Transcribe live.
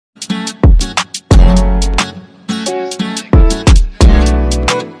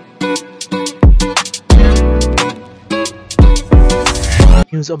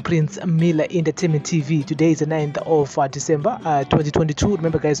news on Prince Miller Entertainment TV. Today is the 9th of December 2022.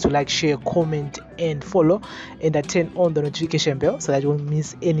 Remember guys to like, share, comment and follow, and turn on the notification bell so that you won't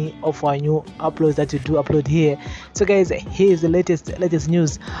miss any of our new uploads that we do upload here. So guys, here is the latest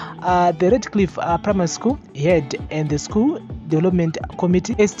news. The Redcliffe Primary School head and the School Development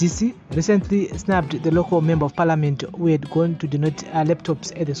Committee SDC recently snapped the local member of parliament who had gone to donate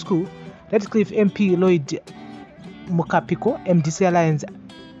laptops at the school. Redcliffe MP Lloyd Mukapiko, MDC Alliance,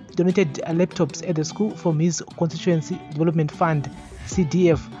 donated laptops at the school from his constituency development fund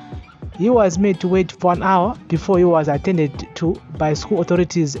CDF. He was made to wait for an hour before he was attended to by school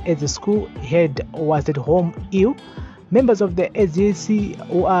authorities as the school head was at home ill. Members of the SDC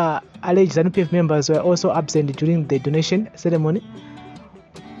who are alleged ZANU-PF members were also absent during the donation ceremony.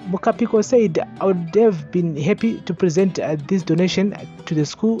 Mukapiko said, "I would have been happy to present this donation to the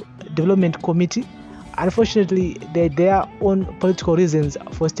school development committee. Unfortunately, they had their own political reasons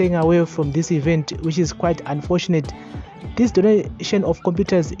for staying away from this event, which is quite unfortunate. This donation of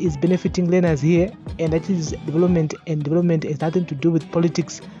computers is benefiting learners here, and that is development, and development has nothing to do with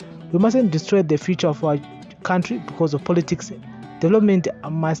politics. We mustn't destroy the future of our country because of politics. Development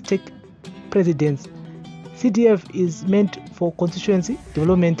must take precedence. CDF is meant for constituency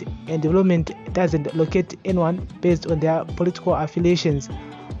development, and development doesn't locate anyone based on their political affiliations."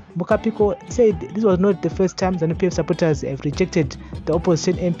 Mukapiko said this was not the first time ZANU-PF supporters have rejected the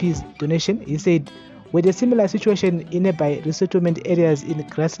opposition MP's donation. He said, "With a similar situation in nearby resettlement areas in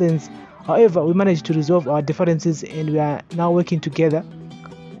grasslands, however, we managed to resolve our differences and we are now working together.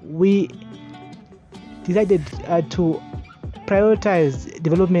 We decided to prioritize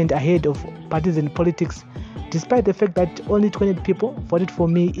development ahead of partisan politics. Despite the fact that only 20 people voted for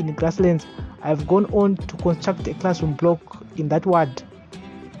me in grasslands, I have gone on to construct a classroom block in that ward."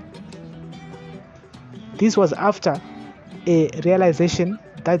 This was after a realization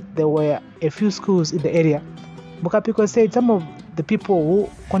that there were a few schools in the area. Mukapiko said some of the people who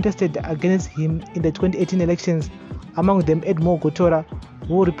contested against him in the 2018 elections, among them Edmo Gotora,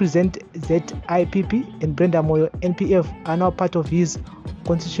 who represent ZIPP, and Brenda Moyo, NPF, are now part of his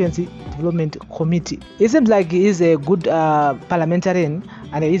constituency development committee. It seems like he is a good parliamentarian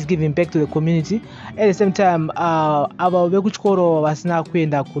and he is giving back to the community. At the same time, ava vekuchikoro vasina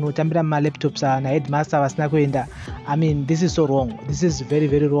kuenda kunotambira laptops na headmaster vasina kuenda. I mean, this is so wrong. This is very,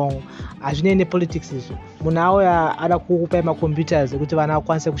 very wrong. Hazvina any politics izvo. Munhu auya ada kukupai macomputers ekuti vana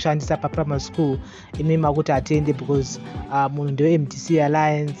vakwanise kushandisa paprimary school, imi makuti atende because munhu ndewe MDC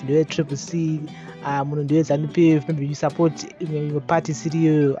Alliance, ndewe Triple C, munhu ndewe ZANU-PF, maybe you support your party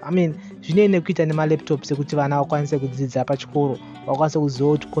siriyo. I mean, zvine nekuita nemalaptops ekuti vana vakwanise kudzidza pachikoro, vakwanise kuziva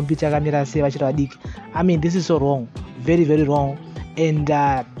kuti computer yakamira sei vachiri vadiki. I mean, this is so wrong, very, very wrong. And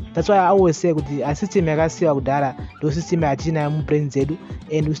that's why I always say kuti a system yakasiwa kudhara ndo system yatinayo mubrain dzedu,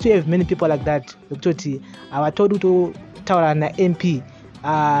 and we still have many people like that ekutoti avatodi kutotaura naMP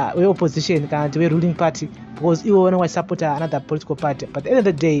we-opposition kana kuti we-ruling party because ivo vanenge vachisupporta another political party, but at the end of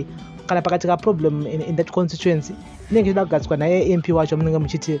the day kana pakatika problem in that constituency inenge ichida kugadzikwa naye MP wacho munenge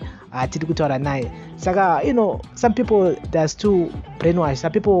muchiti hatidi kutaura naye. Saka some people they are still brainwashed,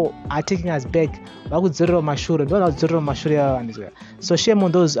 some people are taking us back, vakudzorera mumashure, ndivana kudzorera mumashure ava. So shame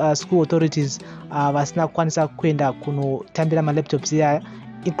on those school authorities vasina kukwanisa kuenda kunotambira malaptops iyaya,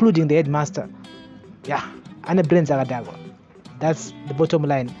 including the headmaster. Yeah, ane brains dzakadhakwa. That's the bottom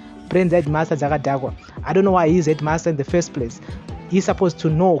line. Brains headmaster dzakadhakwa. I don't know why he is headmaster in the first place. He's supposed to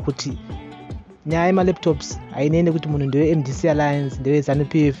know kuti nyaya yemalaptops hainene kuti munhu ndewe MDC Alliance, ndewe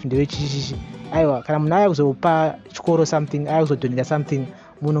ZANU-PF, ndewe chichichi. Aiwa, kana munhu aya kuzopa chikoro something, aya kuzodonera something,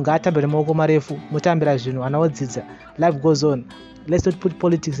 munhu ngaatambire maoko marefu, mutambira zvinhu, ana odzidza. Life goes on. Let's not put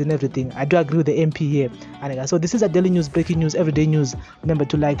politics in everything. I do agree with the MP here. And so this is a daily news, breaking news, everyday news. Remember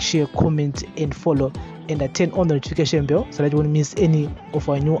to like, share, comment and follow, and turn on the notification bell so that you won't miss any of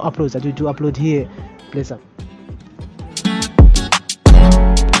our new uploads that we do upload here. Bless up.